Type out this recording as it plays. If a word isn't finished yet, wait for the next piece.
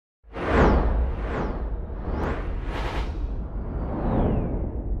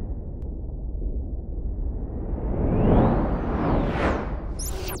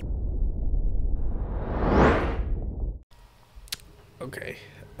Okay.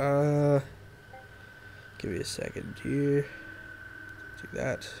 Give me a second here. Do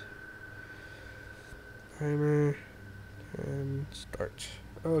that. Timer. And start.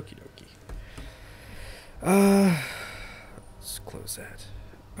 Okie dokie. Let's close that.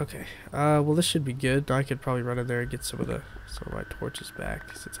 Okay. Well, this should be good. I could probably run in there and get some of my torches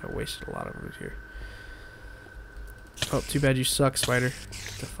back since I wasted a lot of them here. Oh, too bad you suck, spider.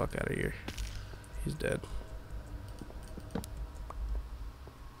 Get the fuck out of here. He's dead.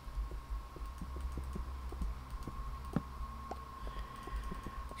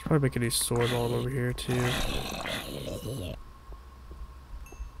 Should probably make a new sword while I'm over here too.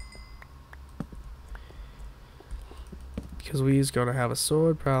 Because we's gonna have a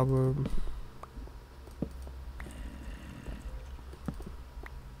sword problem.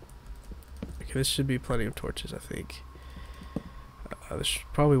 Okay, this should be plenty of torches, I think. This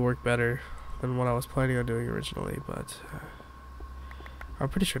should probably work better than what I was planning on doing originally, but I'm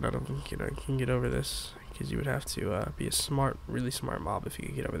pretty sure none of them can get over this, because you would have to be a really smart mob if you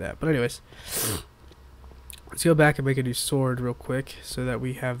could get over that. But anyways, let's go back and make a new sword real quick so that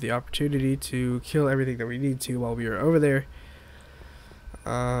we have the opportunity to kill everything that we need to while we are over there.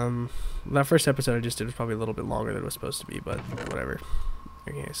 That first episode I just did was probably a little bit longer than it was supposed to be, but whatever.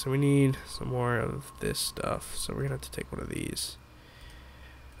 Okay, so we need some more of this stuff, so we're gonna have to take one of these.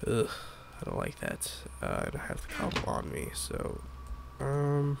 Ugh, I don't like that. I have the cobble on me, so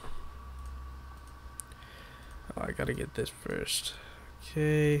oh, I gotta get this first.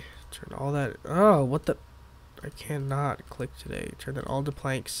 Okay, turn all that. Oh, what the? I cannot click today. Turn that all to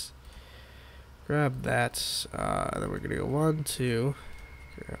planks. Grab that, and then we're gonna go 1, 2.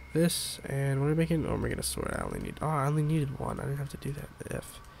 Grab this, and what are we making? Oh, we're making a sword. I only needed one. I didn't have to do that.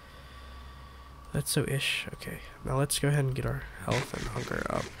 F. That's so ish. Okay, now let's go ahead and get our health and hunger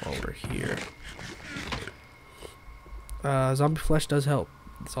up while we're here. Zombie flesh does help.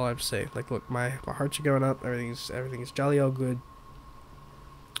 That's all I have to say. Like, look, my hearts are going up. Everything's jolly all good.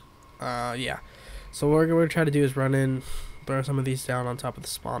 Yeah. So what we're gonna try to do is run in, throw some of these down on top of the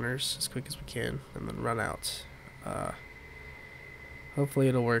spawners as quick as we can, and then run out. Hopefully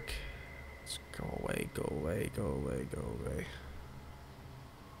it'll work. Let's go away, go away, go away, go away.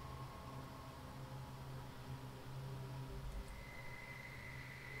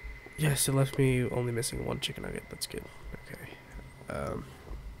 Yes, it left me only missing 1 chicken nugget. That's good. Okay.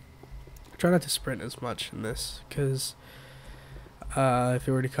 Try not to sprint as much in this, because if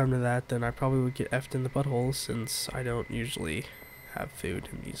it were to come to that, then I probably would get effed in the butthole, since I don't usually have food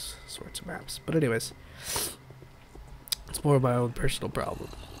in these sorts of maps. But anyways, it's more of my own personal problem.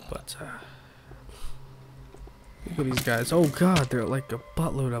 But look at these guys. Oh god, they're like a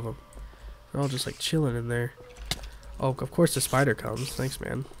buttload of them. They're all just like chilling in there. Oh, of course the spider comes. Thanks,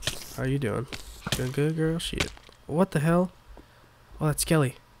 man. How are you doing? Doing good, girl? Shit. What the hell? Oh, that's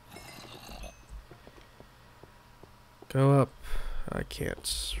Skelly. Go up. I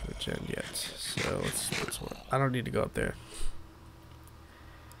can't regen yet, so I don't need to go up there.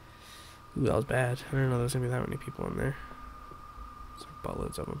 Ooh, that was bad. I didn't know there was gonna be that many people in there. There's like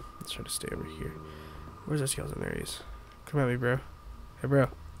buttloads of them. Let's try to stay over here. Where's that skeleton? There he is. Come at me, bro. Hey, bro. I'm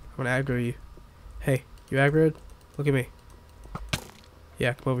gonna aggro you. Hey, you aggroed? Look at me.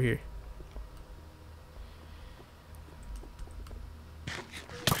 Yeah, come over here.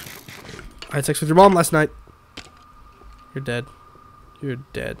 I had sex with your mom last night. You're dead. You're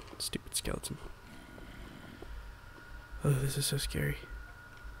dead, stupid skeleton. Oh, this is so scary.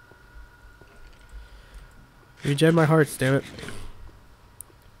 Regen my hearts, damn it.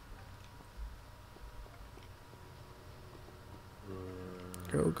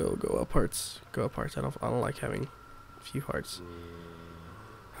 Go, go, go up hearts. Go up hearts. I don't like having a few hearts.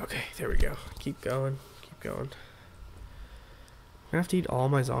 Okay, there we go. Keep going. Keep going. I'm gonna have to eat all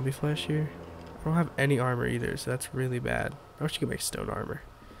my zombie flesh here. I don't have any armor either, so that's really bad. I wish you could make stone armor.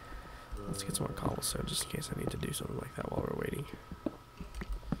 Let's get some more cobblestone just in case I need to do something like that while we're waiting.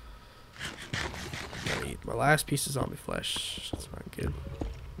 Gotta eat my last piece of zombie flesh. That's not good.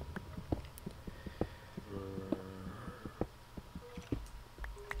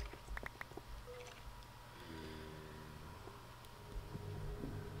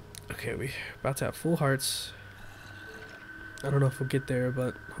 Okay, we're about to have full hearts. I don't know if we'll get there,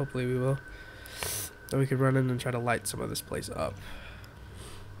 but hopefully we will. Then we could run in and try to light some of this place up.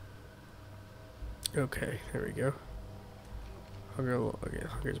 Okay, there we go.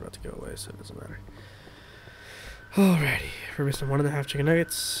 Hunger's about to go away, so it doesn't matter. Alrighty, we're missing 1.5 chicken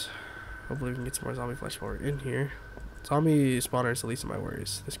nuggets. Hopefully we can get some more zombie flesh while we're in here. Zombie spawner is the least of my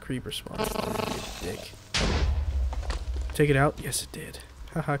worries. This creeper spawner is a dick. Take it out? Yes, it did.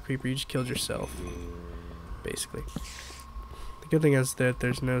 Haha, creeper, you just killed yourself. Basically. Good thing is that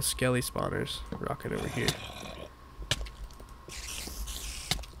there's no skelly spawners rocking over here.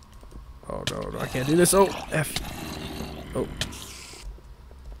 Oh no, no, I can't do this. Oh, F. Oh.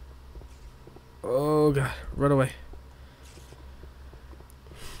 Oh god, run away.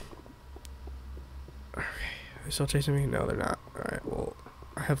 Okay, are they still chasing me? No, they're not. Alright, well,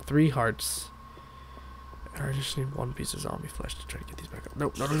 I have 3 hearts. And I just need 1 piece of zombie flesh to try to get these back up.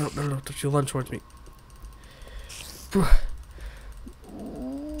 No, no, no, no, no, no, don't you lunge towards me. Fuck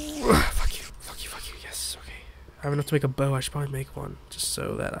you, fuck you, fuck you, yes, okay. I have enough to make a bow. I should probably make one, just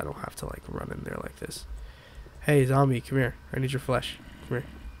so that I don't have to, like, run in there like this. Hey, zombie, come here. I need your flesh. Come here.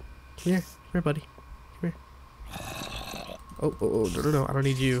 Come here. Come here, buddy. Come here. Oh, oh, oh, no, no, no, I don't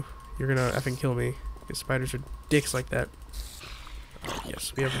need you. You're gonna effing kill me. Because spiders are dicks like that.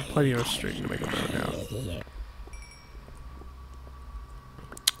 Yes, we have plenty of string to make a bow now.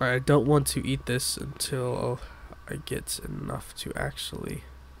 Alright, I don't want to eat this until I get enough to actually...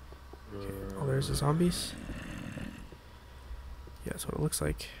 Okay. Oh, there's the zombies. Yeah, that's what it looks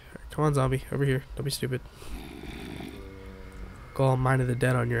like. Right, come on, zombie, over here. Don't be stupid. Go all Mine of the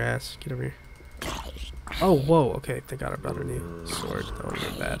Dead on your ass. Get over here. Oh, whoa, okay, thank God I brought a new sword. That would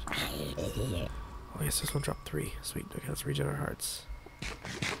have been bad. Oh, yes, this one dropped 3. Sweet, okay, let's regen our hearts.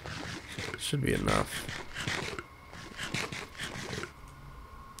 Should be enough.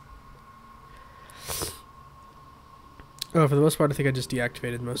 Oh, for the most part, I think I just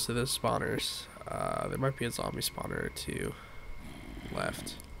deactivated most of the spawners. There might be a zombie spawner or 2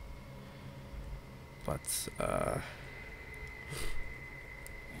 left. But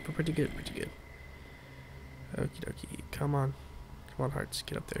pretty good, pretty good. Okie dokie, come on. Come on, hearts,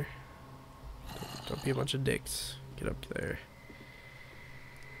 get up there. Don't be a bunch of dicks. Get up there.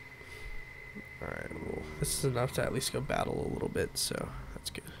 Alright, well, this is enough to at least go battle a little bit, so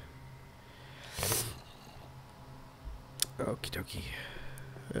that's good. Okie dokie.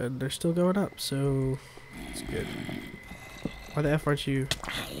 And they're still going up, so it's good. Why the F aren't you?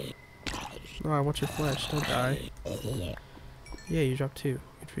 No, I want your flesh, don't die. Yeah, you dropped 2.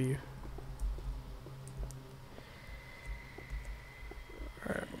 Good for you.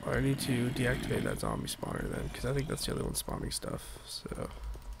 Alright, well, I need to deactivate that zombie spawner then, because I think that's the only one spawning stuff, so...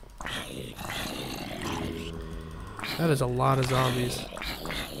 That is a lot of zombies.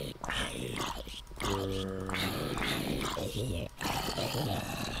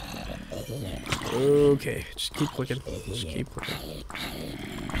 Okay, just keep clicking. Just keep clicking.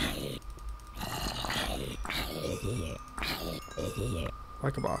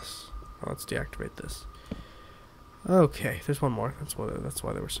 Like a boss. Oh, let's deactivate this. Okay, there's one more. That's why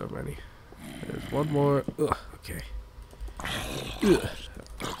there were so many. There's one more. Ugh, okay. Ugh.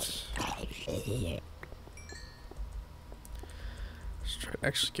 Let's try to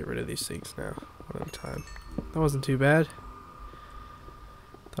actually get rid of these things now, one at a time. That wasn't too bad.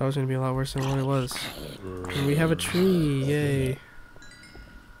 Thought it was gonna be a lot worse than what it was. And we have a tree, yay!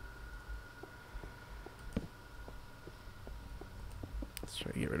 Let's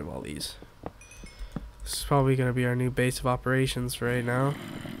try to get rid of all these. This is probably gonna be our new base of operations for right now.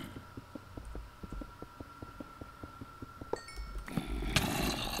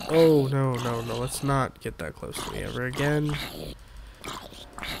 Oh, no, no, no, let's not get that close to me ever again.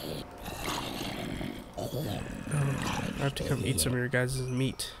 Oh, I have to come eat some of your guys'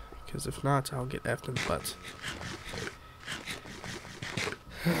 meat, because if not, I'll get effed in the butt.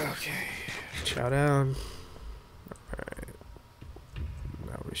 Okay, chow down. Alright.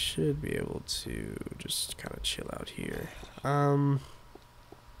 Now we should be able to just kind of chill out here. What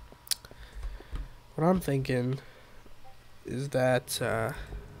I'm thinking is that,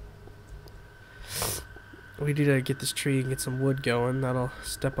 we need to get this tree and get some wood going. That'll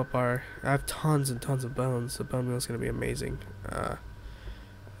step up our... I have tons and tons of bones. The bone meal is going to be amazing.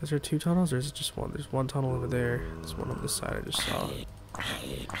 Is there 2 tunnels or is it just 1? There's 1 tunnel over there. There's one on this side I just saw. I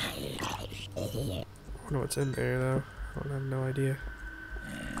wonder what's in there though. I have no idea.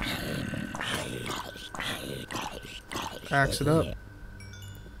 Axe it up.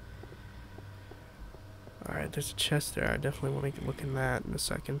 Alright, there's a chest there. I definitely want to look in that in a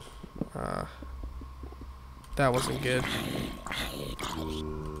second. That wasn't good.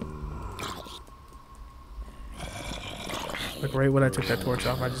 Like right when I took that torch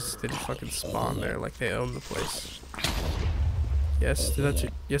off, I just didn't fucking spawn there like they own the place. Yes, did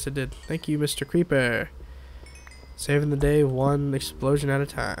that yes it did. Thank you, Mr. Creeper. Saving the day 1 explosion at a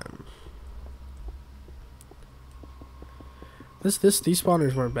time. These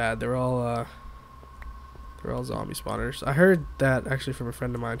spawners weren't bad. They're all zombie spawners. I heard that actually from a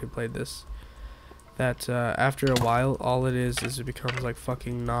friend of mine who played this. That after a while, all it is it becomes like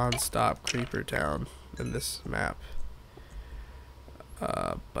fucking non-stop creeper town in this map.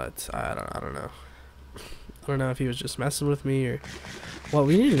 but I don't know. I don't know if he was just messing with me or... Well,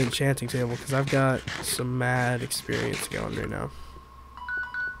 we need an enchanting table because I've got some mad experience going right now.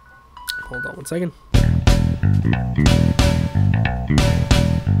 Hold on 1 second.